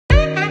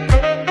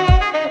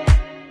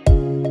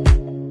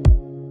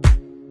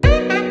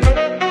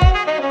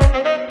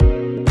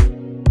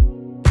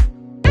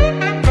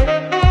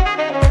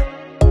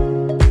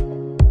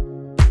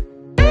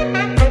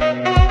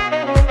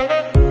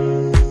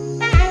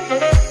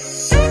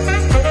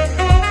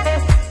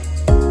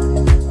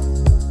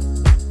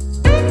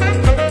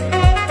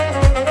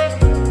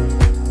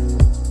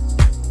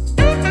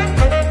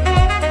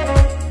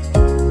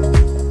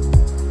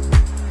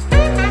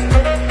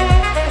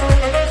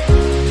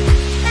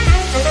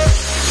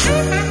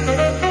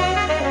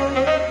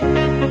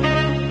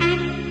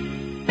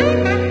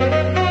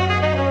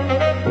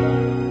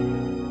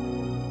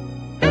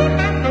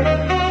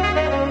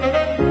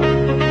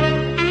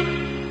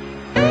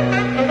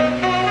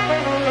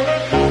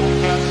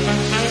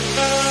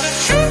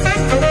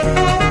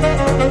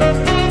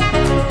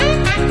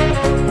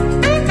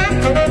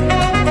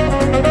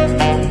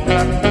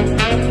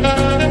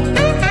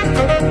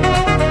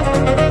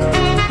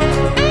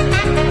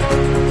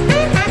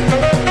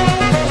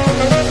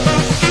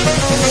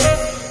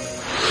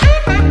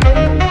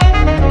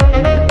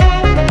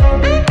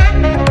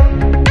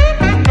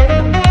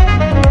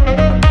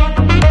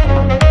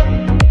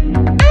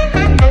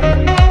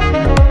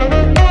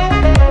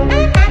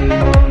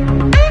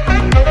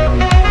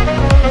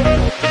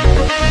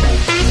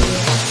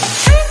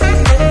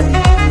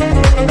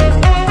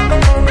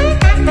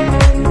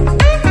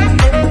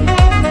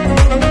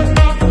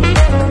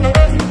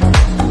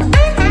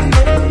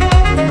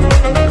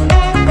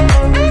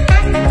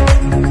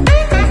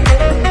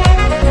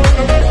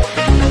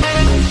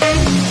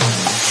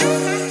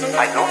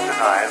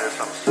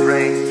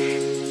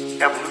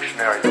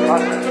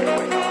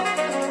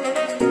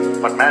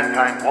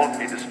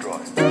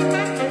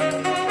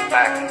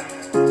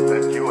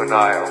and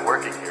I are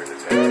working here today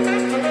is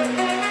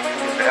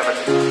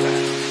evidence of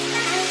that.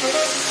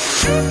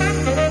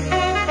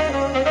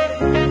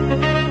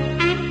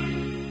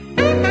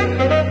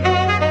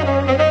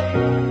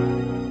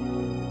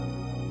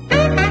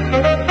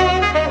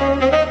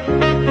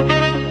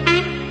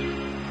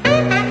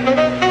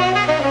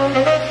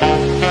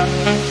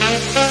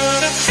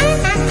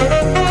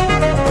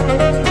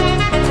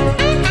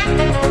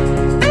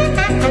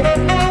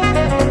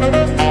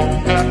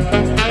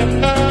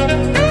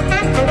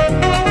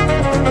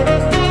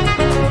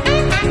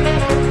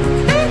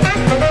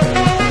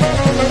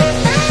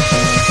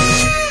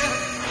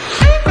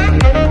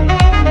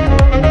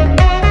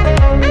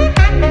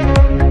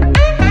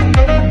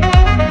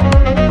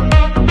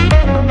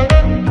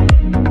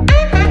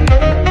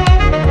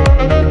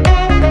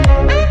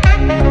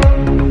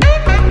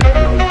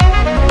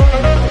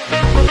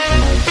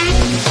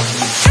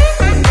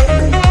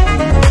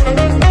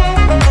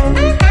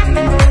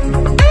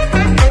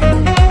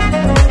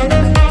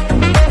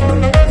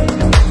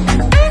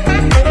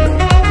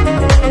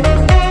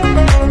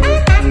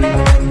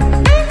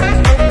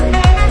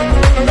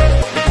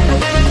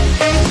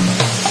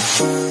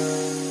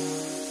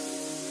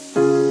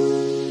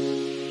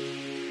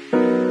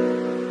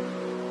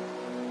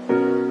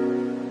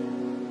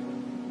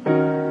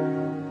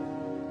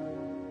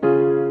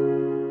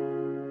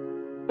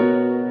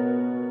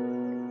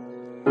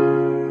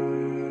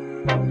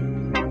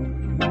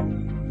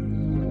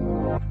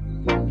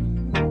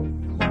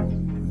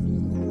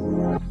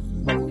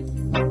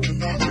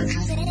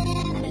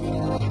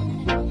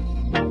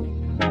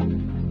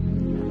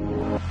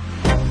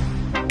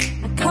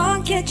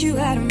 Get you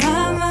out of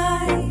my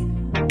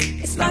mind.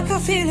 It's like I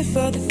feel it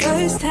for the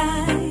first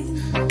time.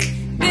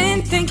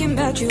 Been thinking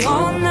about you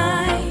all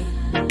night.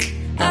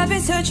 I've been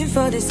searching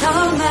for this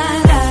all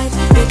my life.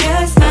 You're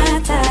just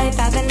my type.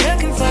 I've been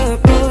looking for a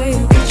boy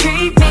who can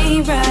treat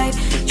me right.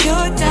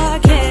 Your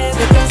dark hair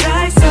with those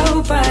eyes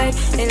so bright,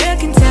 they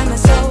look into my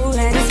soul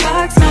and it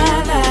sparks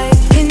my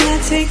life. Can I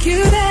take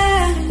you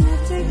there?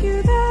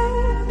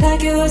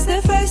 Like it was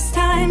the first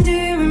time, do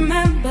you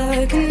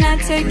remember? Can I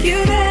take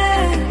you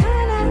there?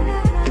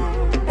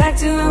 Back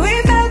to when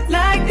we felt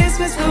like this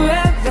was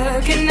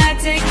forever. Can I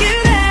take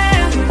you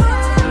there?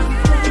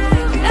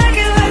 Like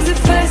it was the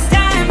first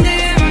time, do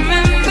you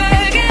remember?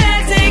 Can I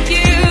take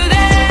you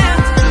there?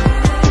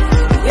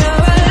 You're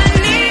all I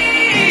need.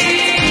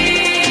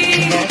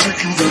 Can I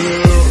take you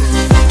there?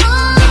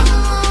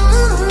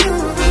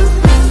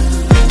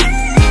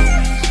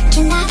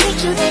 Can I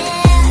take you there?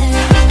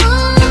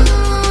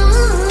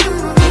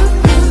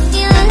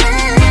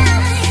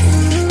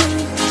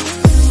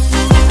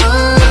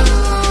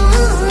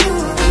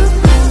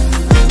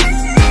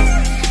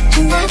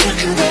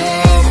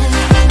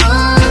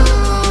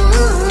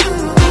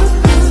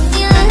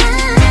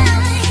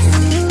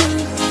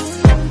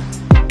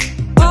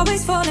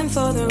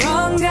 For the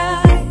wrong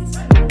guys,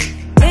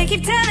 they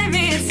keep telling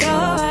me it's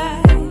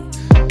alright.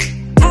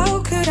 How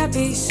could I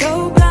be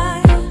so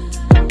blind?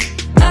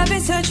 I've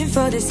been searching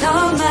for this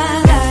all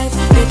my life.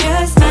 You're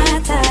just my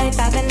type.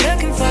 I've been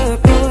looking for a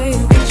boy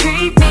who can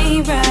treat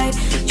me right.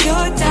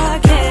 Your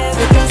dark hair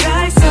with those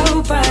eyes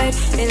so bright,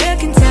 they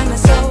look into my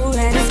soul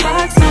and it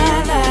sparks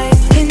my life.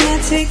 Can I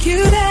take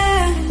you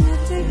there?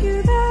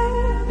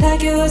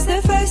 Like it was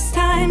the first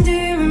time, do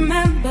you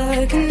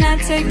remember? Can I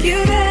take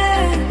you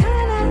there?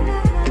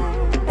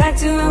 Back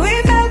to when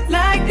we felt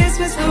like this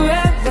was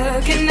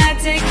forever. Can I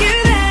take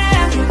you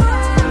there?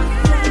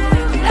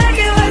 Like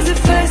it was the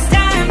first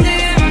time, do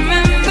you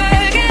remember?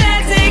 Can I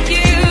take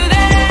you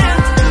there?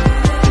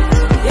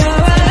 You're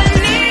all I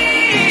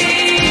need.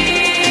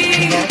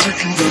 Can I take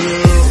you there?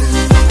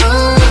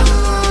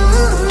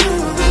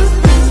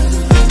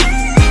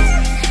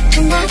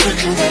 Can I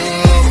take you there?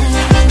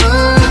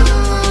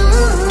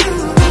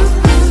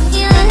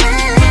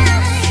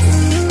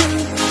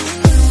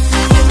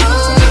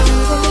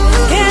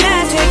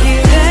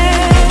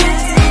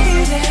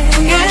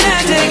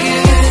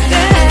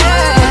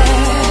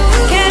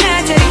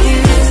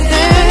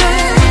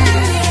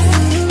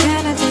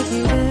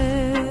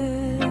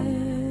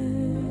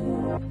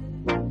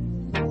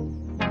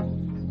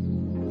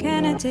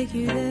 Can I take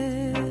you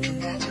there?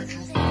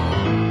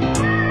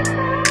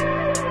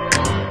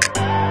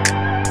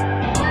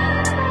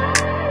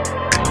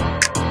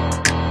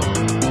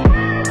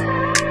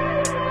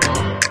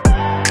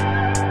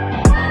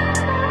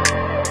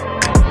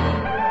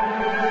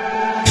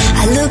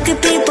 I look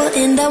at people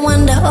and I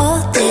wonder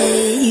all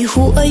day,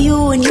 who are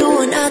you and you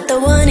are not the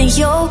one in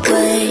your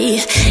way.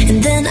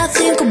 And then I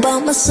think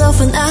about myself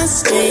and I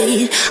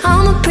stay.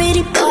 I'm a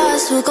pretty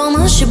boss, look on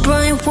my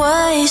brain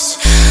waves.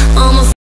 I'm a